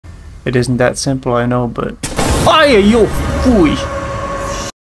It isn't that simple, I know, but... Ai, yo, fui!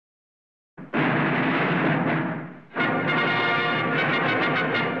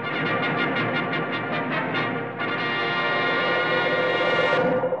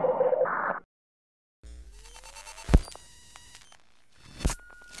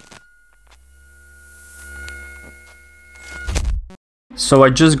 So I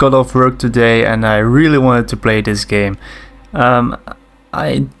just got off work today and I really wanted to play this game.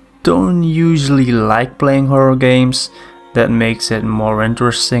 I don't usually like playing horror games. That makes it more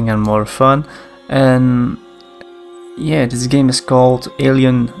interesting and more fun. And yeah, this game is called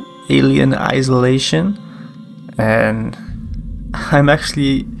Alien Isolation. And I'm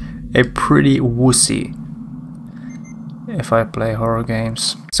actually a pretty wussy if I play horror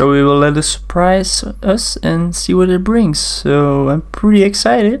games. So we will let it surprise us and see what it brings. So I'm pretty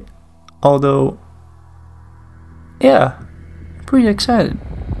excited. Although, yeah, pretty excited.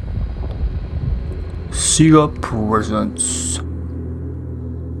 Sega presents.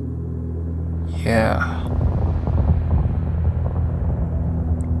 Yeah.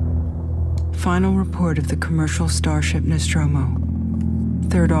 Final report of the commercial starship Nostromo.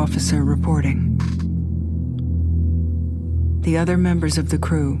 Third officer reporting. The other members of the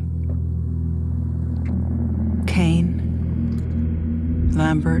crew: Kane,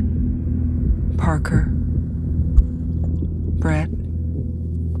 Lambert, Parker, Brett,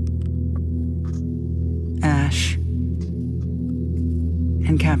 Ash,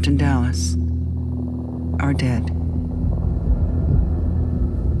 and Captain Dallas are dead.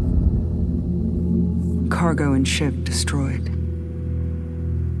 Cargo and ship destroyed.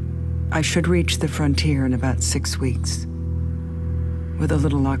 I should reach the frontier in about 6 weeks. With a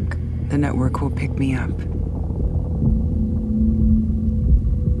little luck, the network will pick me up.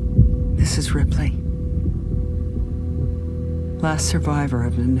 This is Ripley. Last survivor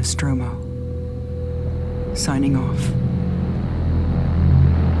of the Nostromo. Signing off.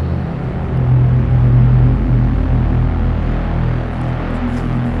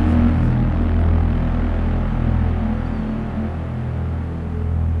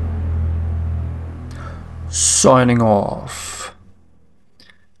 Signing off.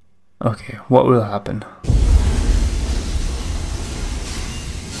 Okay, what will happen?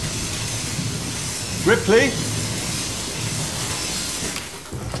 Ripley?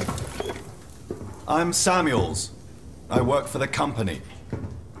 I'm Samuels. I work for the company.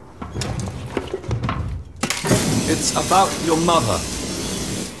 It's about your mother.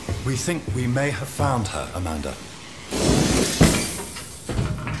 We think we may have found her, Amanda.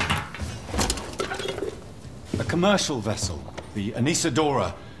 A commercial vessel, the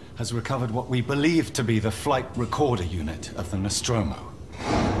Anesidora, has recovered what we believe to be the flight recorder unit of the Nostromo.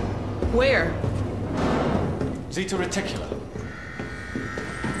 Where? Zeta Reticula.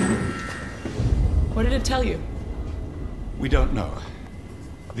 What did it tell you? We don't know.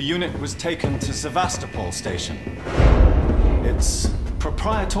 The unit was taken to Sevastopol station. It's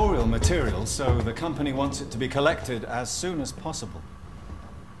proprietorial material, so the company wants it to be collected as soon as possible.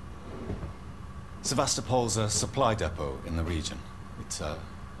 Sevastopol's a supply depot in the region. It's a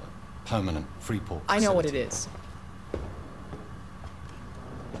permanent free port facility. I know what it is.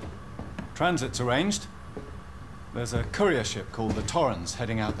 Transit's arranged. There's a courier ship called the Torrens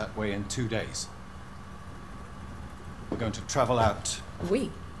heading out that way in 2 days. We're going to travel out.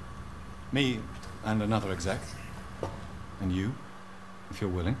 We? Me and another exec. And you, if you're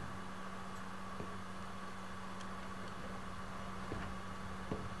willing.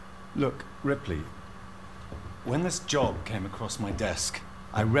 Look, Ripley, when this job came across my desk,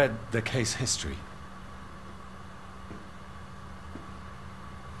 I read the case history.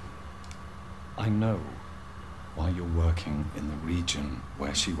 I know why you're working in the region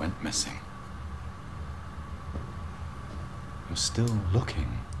where she went missing. You're still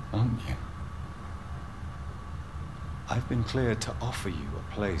looking, aren't you? I've been cleared to offer you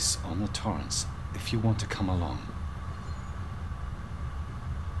a place on the Torrens if you want to come along.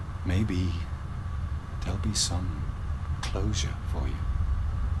 Maybe there'll be some closure for you.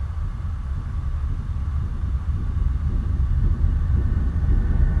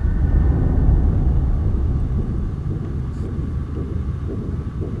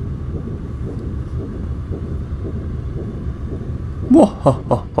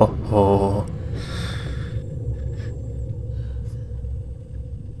 Whoa.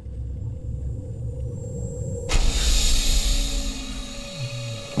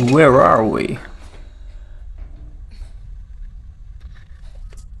 Where are we?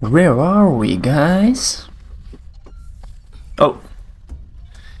 Where are we, guys? Oh.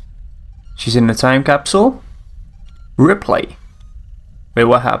 She's in the time capsule? Ripley. Wait,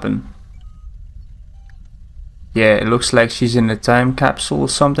 what happened? Yeah, it looks like she's in a time capsule or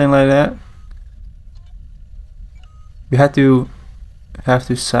something like that. You have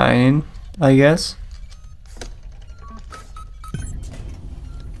to sign in, I guess.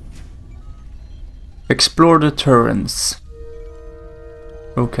 Explore the turrets.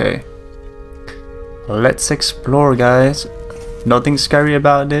 Okay. Let's explore, guys. Nothing scary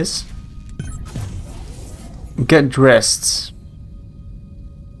about this. Get dressed.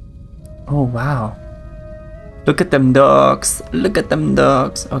 Oh wow. Look at them dogs. Look at them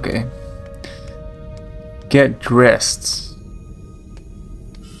dogs. Okay. Get dressed.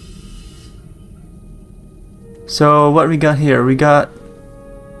 So what we got here? We got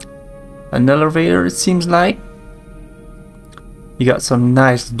an elevator, it seems like. You got some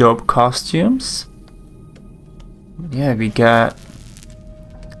nice dope costumes. Yeah, we got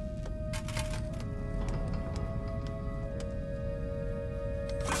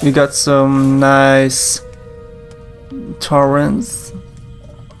some nice torrents.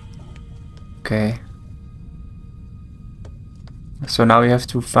 Okay. So now we have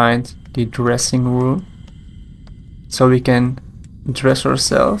to find the dressing room so we can dress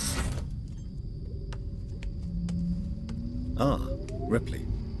ourselves. Ah, Ripley.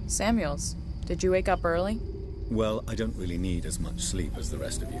 Samuels, did you wake up early? Well, I don't really need as much sleep as the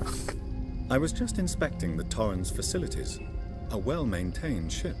rest of you. I was just inspecting the Torrens facilities. A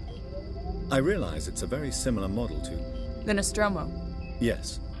well-maintained ship. I realize it's a very similar model to... The Nostromo.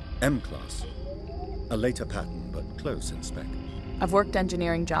 Yes, M-Class. A later pattern, but close in spec. I've worked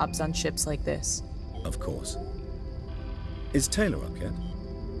engineering jobs on ships like this. Of course. Is Taylor up yet?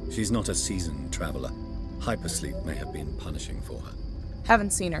 She's not a seasoned traveler. Hypersleep may have been punishing for her.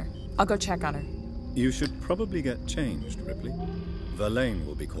 Haven't seen her. I'll go check on her. You should probably get changed, Ripley. Verlaine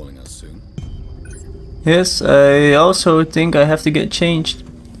will be calling us soon. Yes, I also think I have to get changed.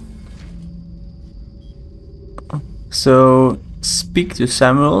 So, speak to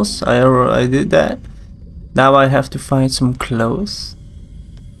Samuels. I did that. Now I have to find some clothes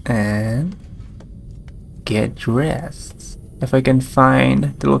and get dressed. If I can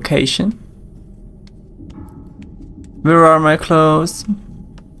find the location. Where are my clothes?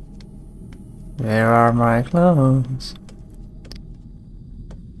 Where are my clothes?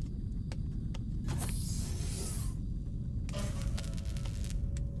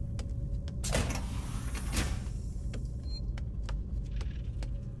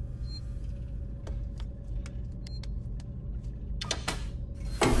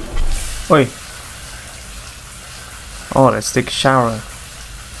 Oi. Oh, let's take a shower.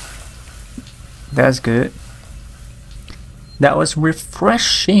 That's good. That was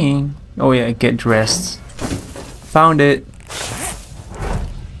refreshing. Oh yeah, get dressed. Found it.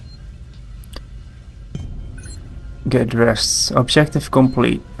 Get dressed. Objective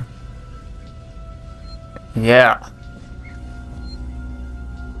complete. Yeah.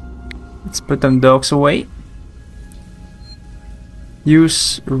 Let's put them dogs away.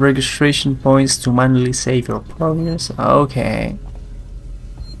 Use registration points to manually save your progress. Okay.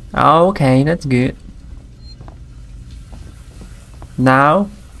 Okay, that's good. Now,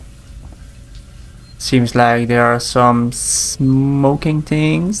 seems like there are some smoking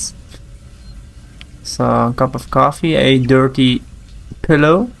things. Some cup of coffee, a dirty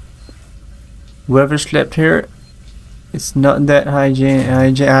pillow. Whoever slept here, it's not that hygienic.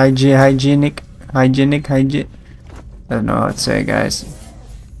 I don't know how to say, guys.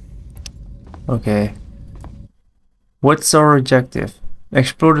 Okay. What's our objective?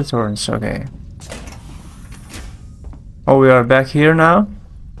 Explore the torrents. Okay. Oh, we are back here now?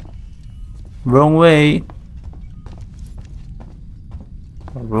 Wrong way.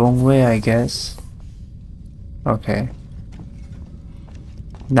 Wrong way, I guess. Okay.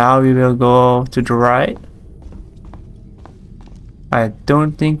 Now we will go to the right. I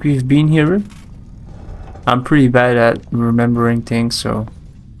don't think we've been here. I'm pretty bad at remembering things, so...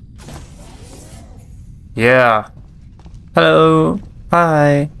 Yeah. Hello.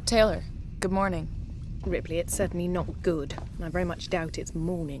 Hi. Taylor, good morning. Ripley, it's certainly not good. I very much doubt it's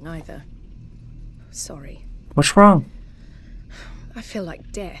morning either. Sorry. What's wrong? I feel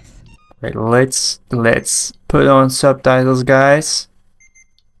like death. Wait, let's put on subtitles, guys.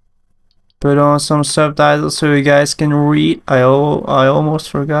 Put on some subtitles so you guys can read. I almost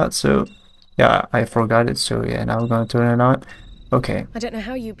forgot, so... Yeah, I forgot it, so yeah, now we're gonna turn it on. Okay. I don't know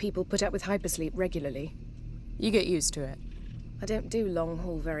how you people put up with hypersleep regularly. You get used to it. I don't do long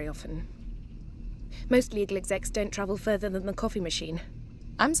haul very often. Most legal execs don't travel further than the coffee machine.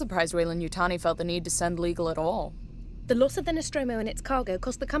 I'm surprised Weyland-Yutani felt the need to send legal at all. The loss of the Nostromo and its cargo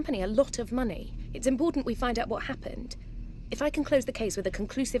cost the company a lot of money. It's important we find out what happened. If I can close the case with a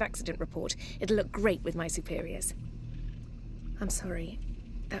conclusive accident report, it'll look great with my superiors. I'm sorry.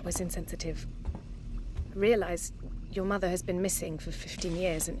 That was insensitive. I realize your mother has been missing for 15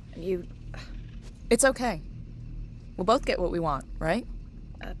 years and you... It's okay. We'll both get what we want, right?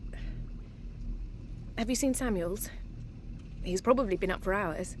 Have you seen Samuels? He's probably been up for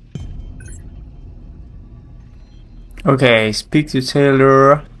hours. Okay, speak to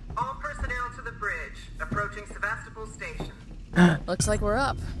Taylor. All personnel to the bridge, approaching Sevastopol Station. Looks like we're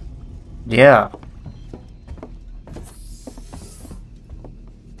up. Yeah.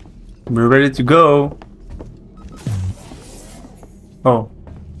 We're ready to go. Oh.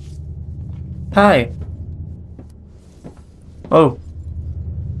 Hi. Oh.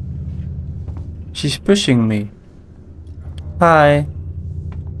 She's pushing me. Hi.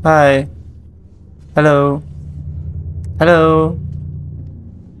 Hi. Hello. Hello.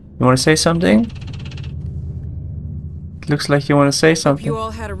 You want to say something? It looks like you want to say something. You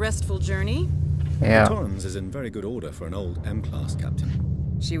all had a restful journey? Yeah. Torrens is in very good order for an old M-class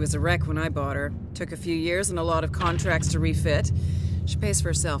captain. She was a wreck when I bought her. Took a few years and a lot of contracts to refit. She pays for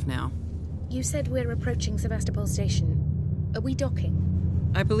herself now. You said we're approaching Sevastopol Station. Are we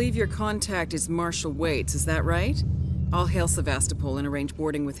docking? I believe your contact is Marshal Waits, is that right? I'll hail Sevastopol and arrange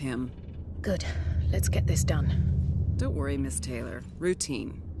boarding with him. Good. Let's get this done. Don't worry, Miss Taylor.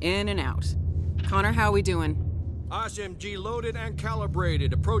 Routine. In and out. Connor, how we doing? SMG loaded and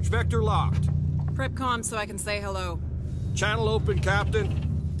calibrated. Approach vector locked. Prep comm so I can say hello. Channel open, Captain.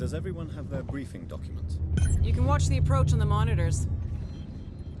 Does everyone have their briefing documents? You can watch the approach on the monitors.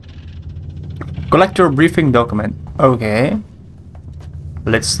 Collector briefing document. Okay.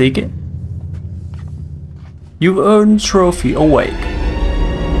 Let's take it. You've earned trophy awake.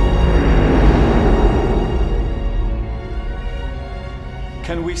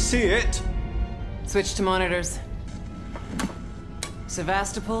 Can we see it? Switch to monitors.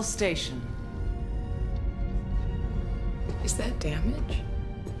 Sevastopol Station. Is that damage?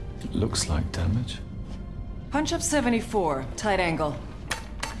 It looks like damage. Punch up 74, tight angle.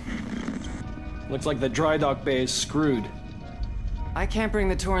 Looks like the dry dock bay is screwed. I can't bring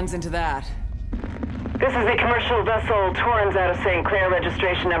the Torrens into that. This is the commercial vessel Torrens out of St. Clair,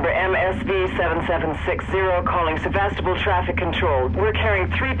 registration number MSV7760, calling Sevastopol Traffic Control. We're carrying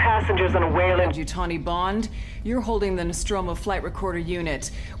 3 passengers on a Weyland. Yutani Bond, you're holding the Nostromo flight recorder unit.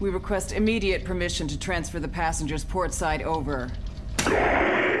 We request immediate permission to transfer the passengers port side over. This is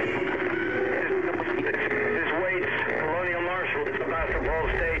Waits, Colonial Marshal, Sevastopol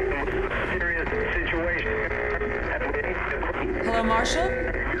Station. Serious situation. Hello, Marshal?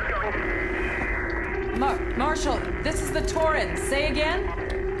 Marshal, this is the Torrens. Say again?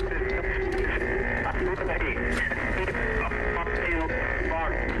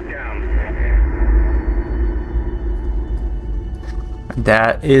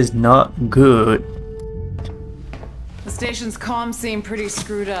 That is not good. The station's comms seem pretty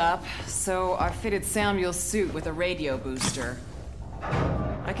screwed up, so I fitted Samuel's suit with a radio booster.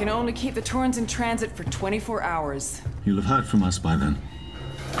 I can only keep the Torrens in transit for 24 hours. You'll have heard from us by then.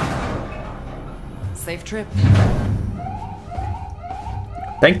 Safe trip.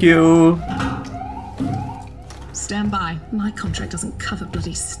 Thank you. Stand by. My contract doesn't cover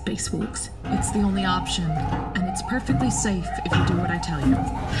bloody spacewalks. It's the only option, and it's perfectly safe if you do what I tell you.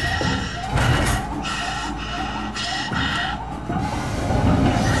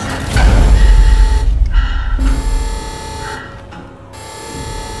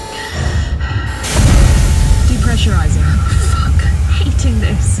 Depressurizing. Fuck. Hating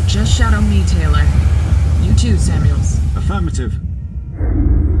this. Just shadow me, Taylor. You too, Samuels. Affirmative.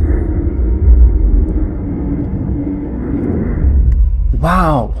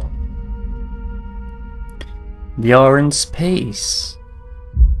 Wow. We are in space.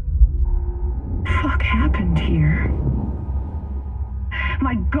 Fuck happened here?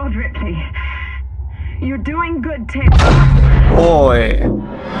 My God, Ripley. You're doing good, Taylor. Boy.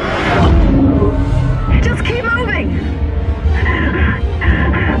 Just keep moving.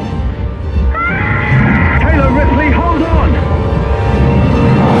 Taylor, Ripley, hold on!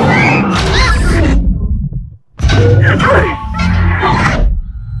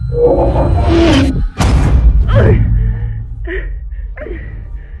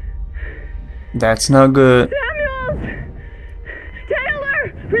 That's not good. Samuels!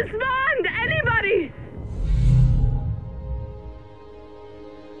 Taylor! Respond! Anybody!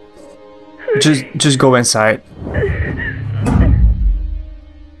 Just go inside.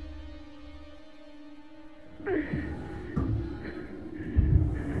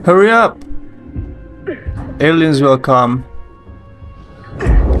 Hurry up! Aliens will come.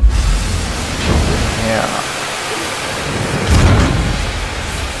 Yeah.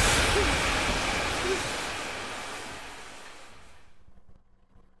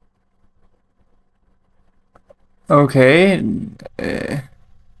 Okay.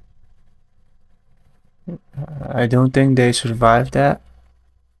 I don't think they survived that.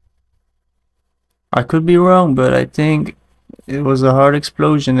 I could be wrong, but I think it was a hard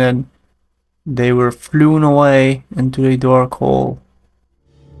explosion and they were flown away into a dark hole.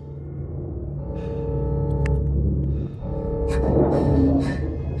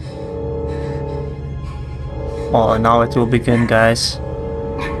 Oh, now it will begin, guys.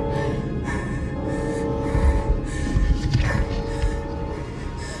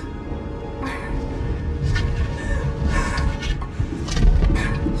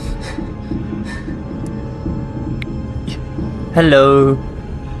 Hello.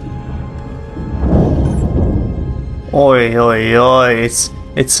 Oi, oi, oi.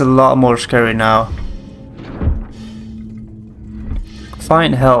 It's a lot more scary now.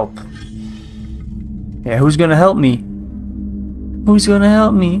 Find help. Yeah, who's gonna help me? Who's gonna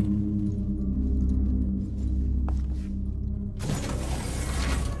help me?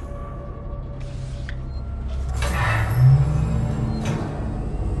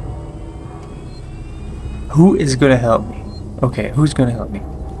 Who is gonna help me? Okay, who's gonna help me?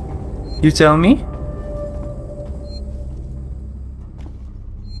 You tell me?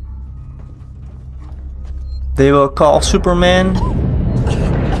 They will call Superman.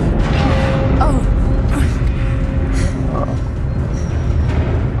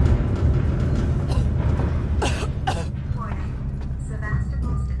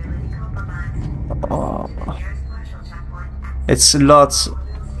 It's lots.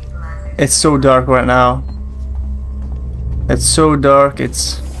 It's so dark right now. It's so dark.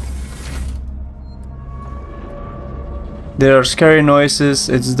 There are scary noises.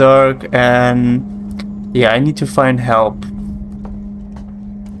 It's dark, and yeah, I need to find help.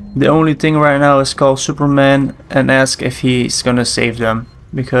 The only thing right now is call Superman and ask if he's gonna save them,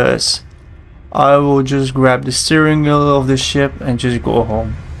 because I will just grab the steering wheel of the ship and just go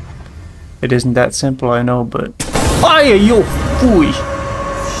home. It isn't that simple, I know, but ay, yo, fooey.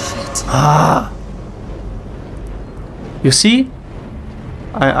 Shit. Ah. You see?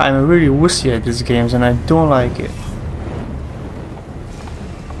 I'm really wussy at these games and I don't like it.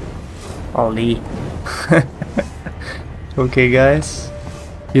 Ollie. Okay, guys.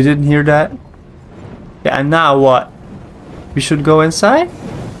 You didn't hear that? Yeah, and now what? We should go inside?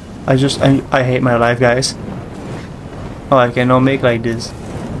 I hate my life, guys. Oh, I cannot make like this.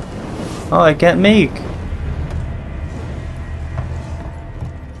 Oh, I can't make.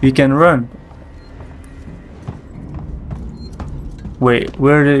 We can run. Wait,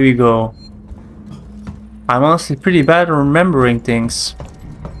 where did we go? I'm honestly pretty bad at remembering things.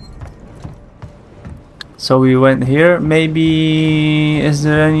 So we went here. Maybe... Is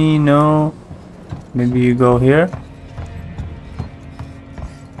there any... No. Maybe you go here.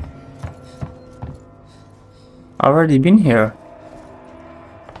 Already been here.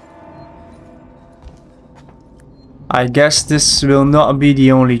 I guess this will not be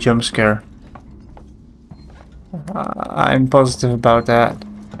the only jump scare. I'm positive about that.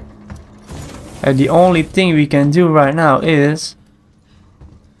 And the only thing we can do right now is...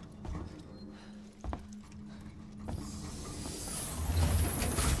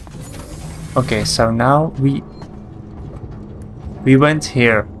 Okay, so now we went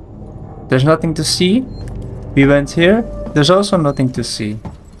here. There's nothing to see. We went here. There's also nothing to see.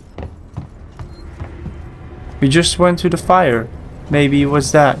 We just went to the fire. Maybe it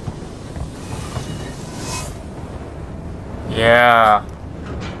was that. Yeah.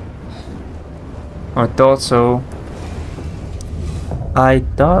 I thought so. I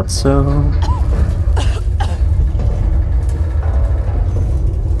thought so.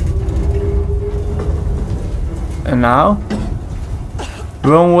 And now?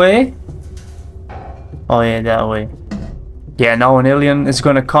 Wrong way? Oh yeah, that way. Yeah, now an alien is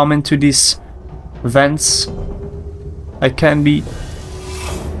gonna come into these vents. I can be...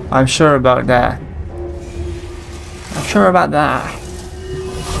 I'm sure about that. I'm sure about that.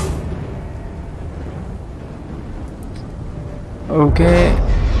 Okay.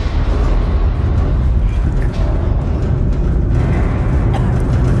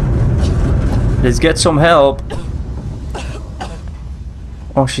 Let's get some help.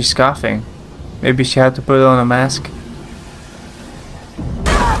 Oh, she's coughing. Maybe she had to put on a mask.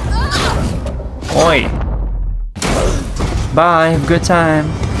 Oi! Bye, have a good time.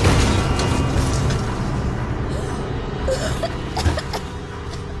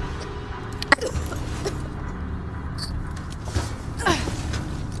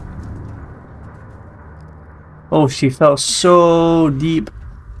 Oh, she fell so deep.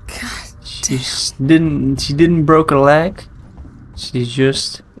 She didn't broke her leg. She's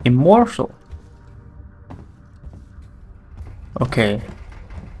just immortal. Okay.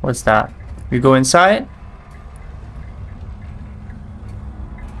 What's that? We go inside?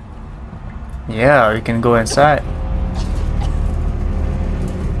 Yeah, we can go inside.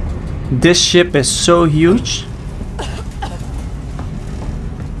 This ship is so huge.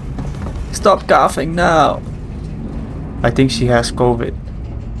 Stop coughing now. I think she has COVID.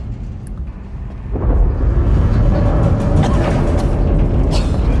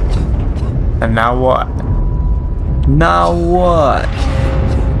 And now what? Now what?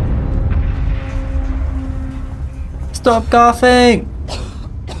 Stop coughing!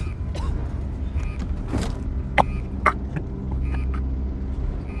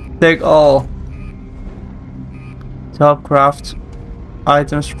 Take all. Top craft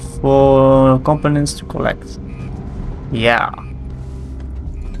items for components to collect. Yeah.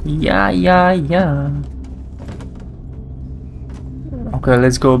 Yeah. Okay,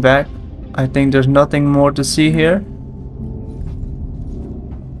 let's go back. I think there's nothing more to see here.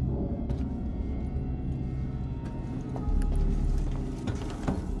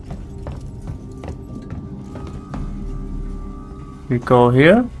 We go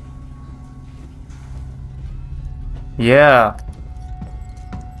here. Yeah.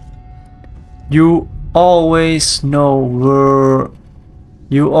 You always know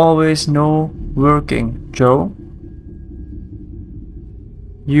working, Joe.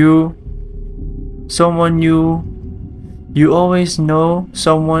 You always know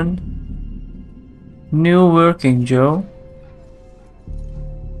someone new working, Joe.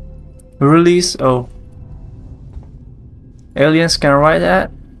 Release. Oh, aliens can write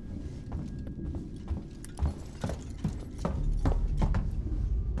that.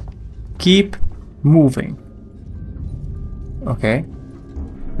 Keep moving. Okay,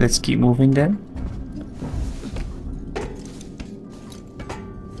 let's keep moving then.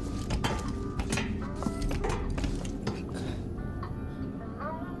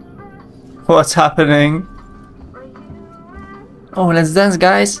 What's happening? Oh, let's dance,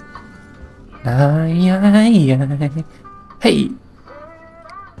 guys. Hey.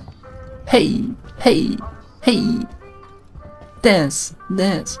 Hey. Dance.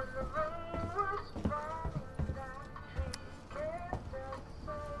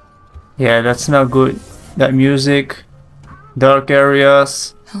 Yeah, that's not good. That music, dark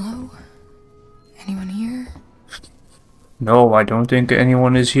areas. Hello? Anyone here? No, I don't think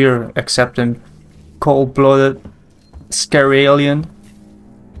anyone is here except a cold-blooded, scary alien.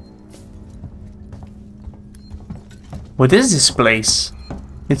 What is this place?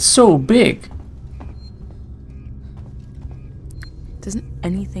 It's so big. Doesn't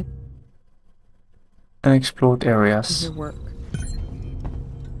anything Unexplored areas. your work?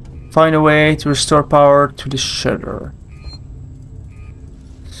 Find a way to restore power to the shutter.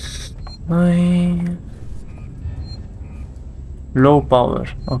 Low power.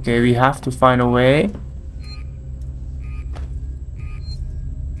 Okay, we have to find a way.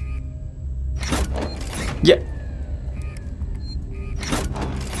 Yeah.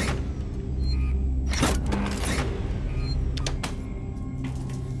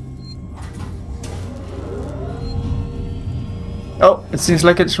 Oh, it seems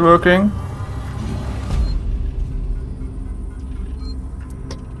like it's working.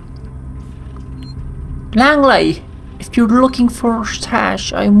 Langley, if you're looking for a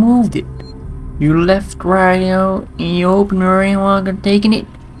stash, I moved it. You left radio in the open area while I'm taking it.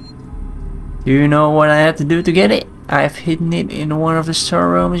 Do you know what I have to do to get it? I've hidden it in one of the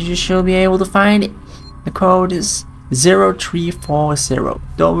storerooms. You should be able to find it. The code is 0340.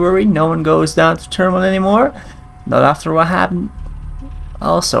 Don't worry, no one goes down to terminal anymore. Not after what happened.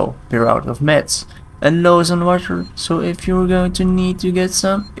 Also, we're out of meds and lows on water, so if you're going to need to get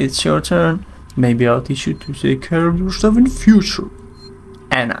some, it's your turn. Maybe I'll teach you to take care of yourself in the future.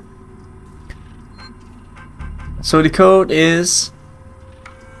 Anna. So the code is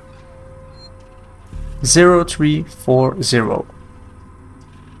 0340.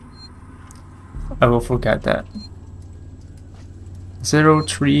 I will forget that.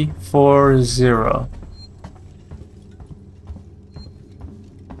 0340.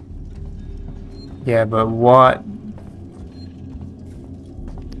 Yeah, but what?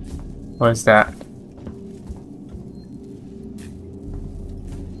 What's that?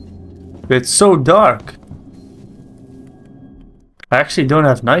 It's so dark. I actually don't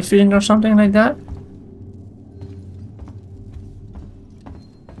have night vision or something like that.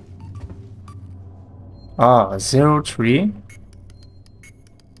 Ah,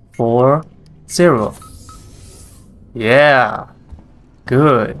 0340. Yeah,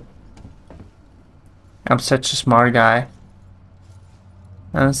 good. I'm such a smart guy.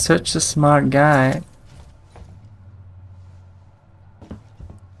 I'm such a smart guy.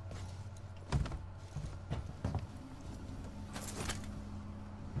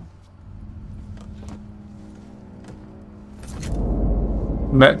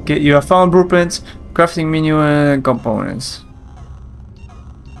 You have found blueprints, crafting menu and components.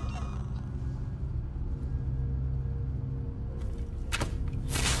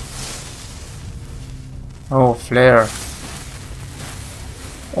 Oh, flare.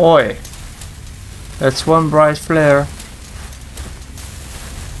 Oi. That's one bright flare.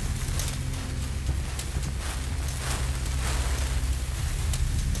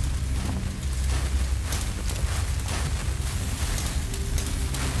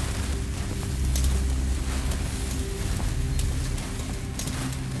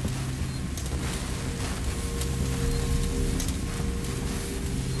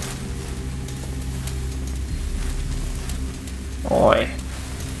 Oi.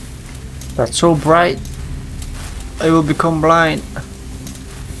 That's so bright. I will become blind.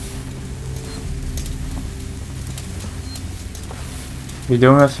 We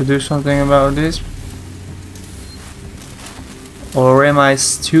don't have to do something about this? Or am I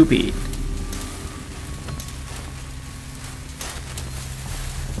stupid?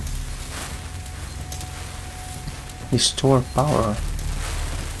 Restore power.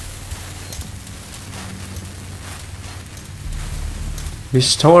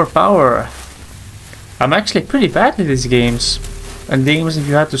 Restore power. I'm actually pretty bad at these games. And games if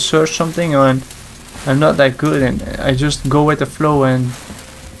you have to search something and I'm not that good and I just go with the flow and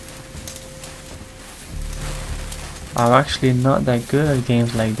I'm actually not that good at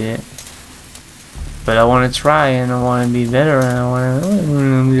games like that. But I want to try and I want to be better and I want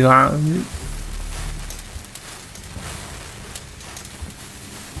to...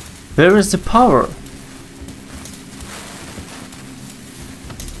 Where is the power?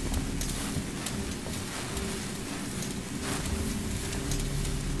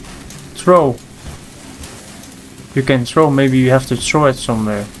 Throw. You can throw, maybe you have to throw it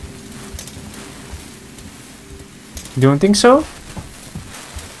somewhere. You don't think so?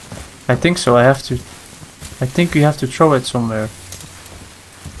 I think so, I think you have to throw it somewhere.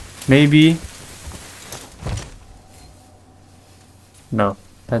 Maybe. No,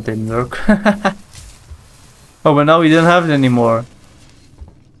 that didn't work. Oh, but now we don't have it anymore.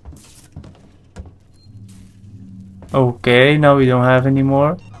 Okay, now we don't have any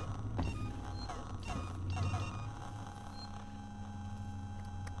more.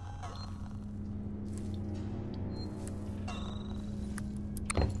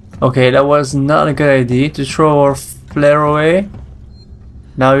 Okay, that was not a good idea to throw our flare away.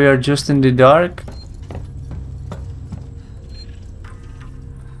 Now we are just in the dark.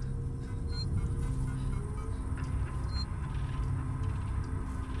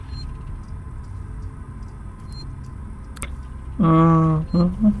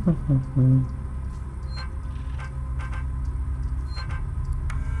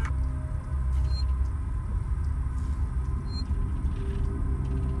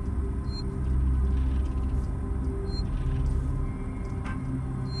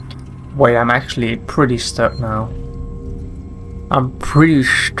 Wait, I'm actually pretty stuck now. I'm pretty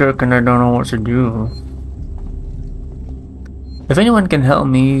stuck and I don't know what to do. If anyone can help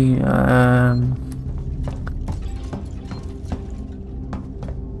me,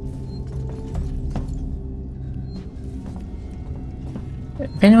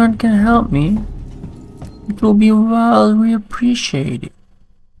 if anyone can help me, it will be wildly appreciated.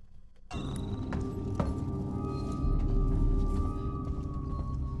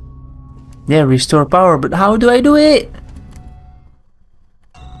 Yeah, restore power, but how do I do it?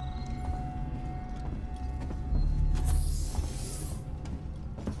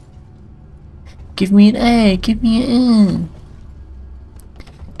 Give me an A, give me an N.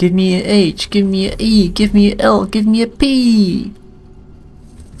 Give me an H, give me an E, give me an L, give me a P.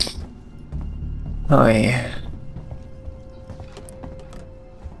 Oh yeah.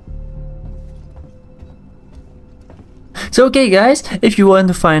 So okay guys, if you want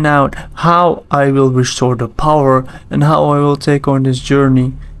to find out how I will restore the power and how I will take on this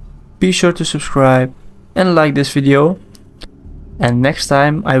journey, be sure to subscribe and like this video. And next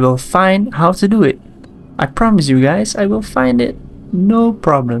time I will find how to do it. I promise you guys, I will find it, no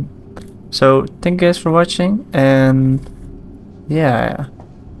problem. So thank you guys for watching, and yeah.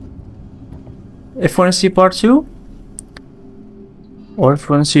 If you want to see part 2, or if you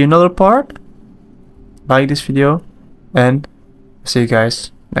want to see another part, like this video. And see you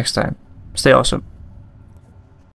guys next time. Stay awesome.